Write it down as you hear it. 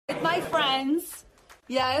friends.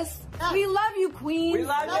 Yes. We love you, Queen. We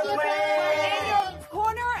love you, We're in Queen. your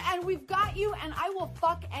corner, and we've got you, and I will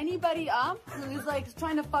fuck anybody up who is, like,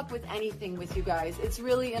 trying to fuck with anything with you guys. It's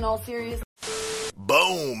really, in all seriousness.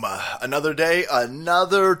 Boom! Another day,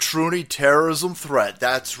 another Truny terrorism threat.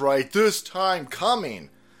 That's right, this time coming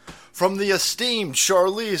from the esteemed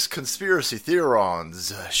Charlize Conspiracy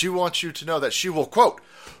Therons. She wants you to know that she will, quote,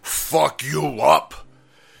 fuck you up.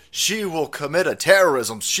 She will commit a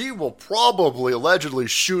terrorism. She will probably allegedly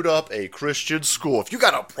shoot up a Christian school. If you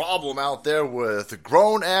got a problem out there with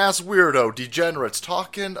grown-ass weirdo degenerates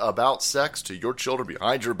talking about sex to your children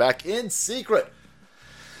behind your back in secret,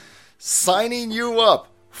 signing you up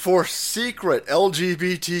for secret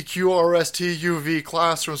LGBTQRSTUV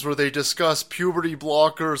classrooms where they discuss puberty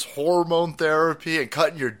blockers, hormone therapy, and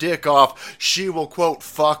cutting your dick off, she will, quote,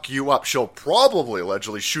 fuck you up. She'll probably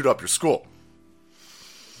allegedly shoot up your school.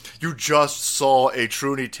 You just saw a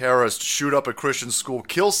Truny terrorist shoot up a Christian school,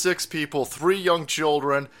 kill 6 people, 3 young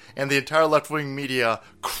children, and the entire left-wing media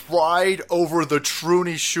cried over the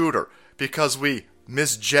Truny shooter because we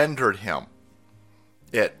misgendered him.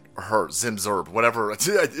 Her, Zimzerb, whatever.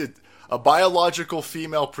 A biological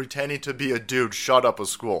female pretending to be a dude shot up a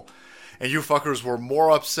school. And you fuckers were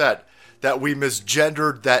more upset that we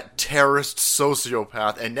misgendered that terrorist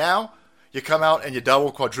sociopath. And now, you come out and you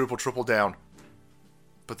double, quadruple, triple down.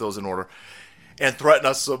 Put those in order. And threaten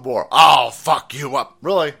us some more. I'll fuck you up.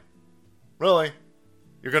 Really? Really?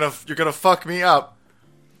 You're gonna fuck me up?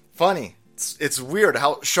 Funny. It's weird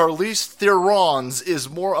how Charlize Theron's is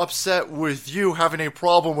more upset with you having a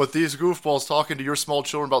problem with these goofballs talking to your small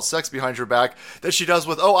children about sex behind your back than she does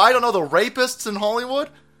with, oh, I don't know, the rapists in Hollywood?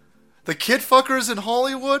 The kid fuckers in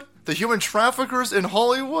Hollywood? The human traffickers in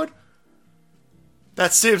Hollywood?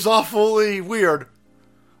 That seems awfully weird.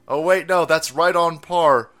 Oh wait, no, that's right on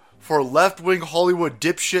par for left-wing Hollywood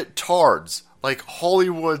dipshit tards like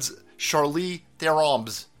Hollywood's Charlize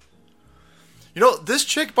Theron's. You know, this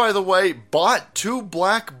chick, by the way, bought 2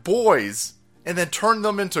 black boys and then turned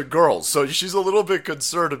them into girls. So she's a little bit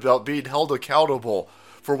concerned about being held accountable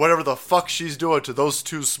for whatever the fuck she's doing to those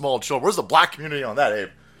 2 small children. Where's the black community on that,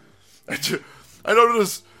 Abe? I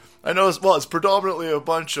noticed, well, it's predominantly a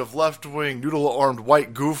bunch of left-wing, noodle-armed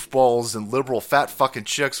white goofballs and liberal fat fucking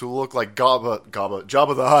chicks who look like Jabba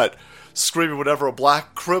the Hutt, screaming whenever a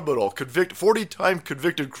black criminal, 40-time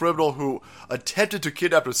convicted criminal who attempted to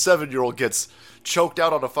kidnap a 7-year-old gets choked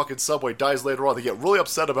out on a fucking subway, dies later on. They get really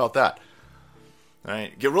upset about that.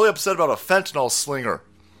 Right? Get really upset about a fentanyl slinger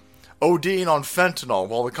ODing on fentanyl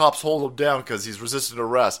while the cops hold him down because he's resisting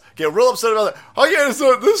arrest. Get real upset about that. Oh yeah,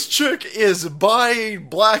 so this chick is buying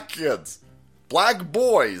black kids, black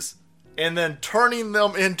boys, and then turning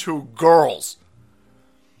them into girls.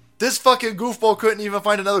 This fucking goofball couldn't even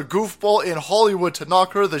find another goofball in Hollywood to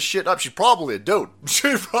knock her the shit up. She's probably a dude.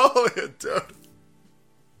 She's probably a dude.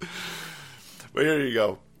 But here you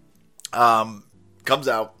go. Comes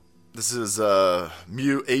out. This is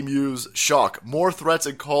Muse shock. More threats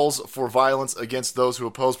and calls for violence against those who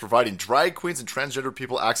oppose providing drag queens and transgender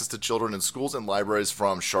people access to children in schools and libraries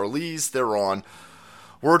from Charlize Theron.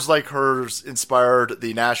 Words like hers inspired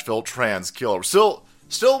the Nashville trans killer. Still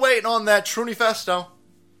waiting on that Trunifesto.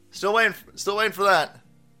 Still waiting for that.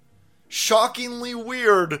 Shockingly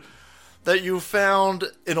weird that you found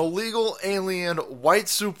an illegal alien, white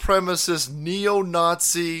supremacist,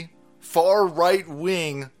 neo-Nazi, far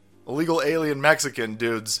right-wing, illegal alien Mexican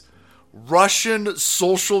dudes, Russian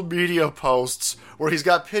social media posts where he's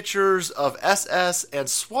got pictures of SS and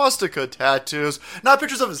swastika tattoos. Not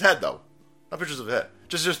pictures of his head, though. Not pictures of his head.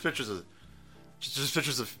 Just pictures of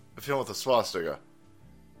him with a swastika.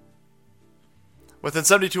 Within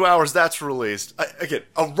 72 hours, that's released. Again,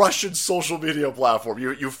 a Russian social media platform.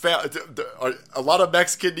 You found a lot of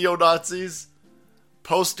Mexican neo-Nazis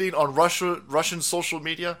posting on Russian social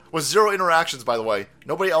media with 0 interactions, by the way.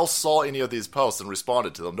 Nobody else saw any of these posts and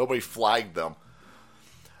responded to them. Nobody flagged them.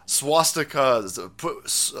 Swastikas,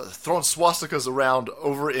 throwing swastikas around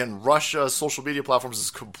over in Russia social media platforms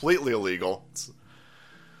is completely illegal. It's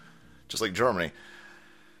just like Germany.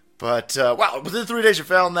 But, wow, within 3 days you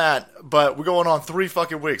found that, but we're going on 3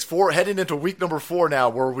 fucking weeks. Heading into week number 4 now,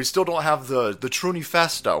 where we still don't have the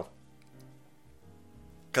Trunifesto.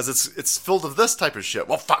 Because it's filled with this type of shit.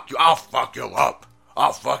 Well, fuck you, I'll fuck you up.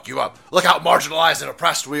 I'll fuck you up. Look how marginalized and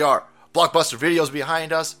oppressed we are. Blockbuster Videos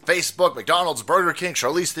behind us, Facebook, McDonald's, Burger King,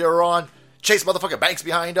 Charlize Theron, Chase motherfucking Banks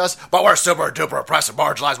behind us, but we're super duper oppressed and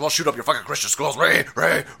marginalized. We'll shoot up your fucking Christian schools. Ray,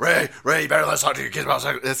 you better let's talk to your kids about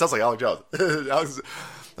sex. It sounds like Alex Jones.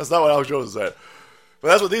 That's not what Alex Jones is saying. But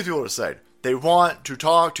that's what these people are saying. They want to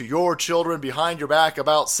talk to your children behind your back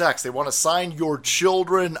about sex. They want to sign your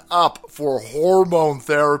children up for hormone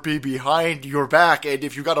therapy behind your back. And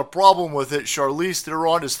if you got a problem with it, Charlize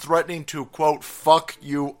Theron is threatening to, quote, fuck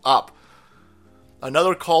you up.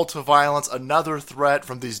 Another call to violence, another threat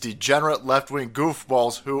from these degenerate left-wing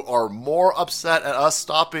goofballs who are more upset at us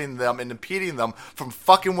stopping them and impeding them from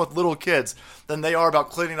fucking with little kids than they are about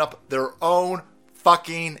cleaning up their own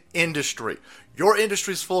fucking industry. Your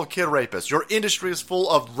industry is full of kid rapists. Your industry is full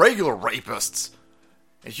of regular rapists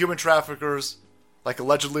and human traffickers, like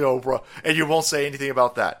allegedly Oprah, and you won't say anything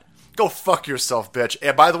about that. Go fuck yourself, bitch.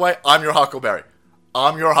 And by the way, I'm your Huckleberry.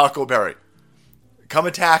 I'm your Huckleberry. Come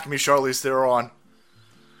attack me, Charlize Theron.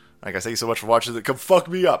 Like I say, thank you so much for watching. Come fuck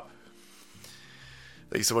me up.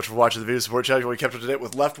 Thank you so much for watching the video. Support channel. We kept up to date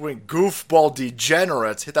with left-wing goofball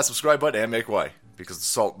degenerates. Hit that subscribe button and make way, because the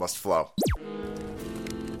salt must flow.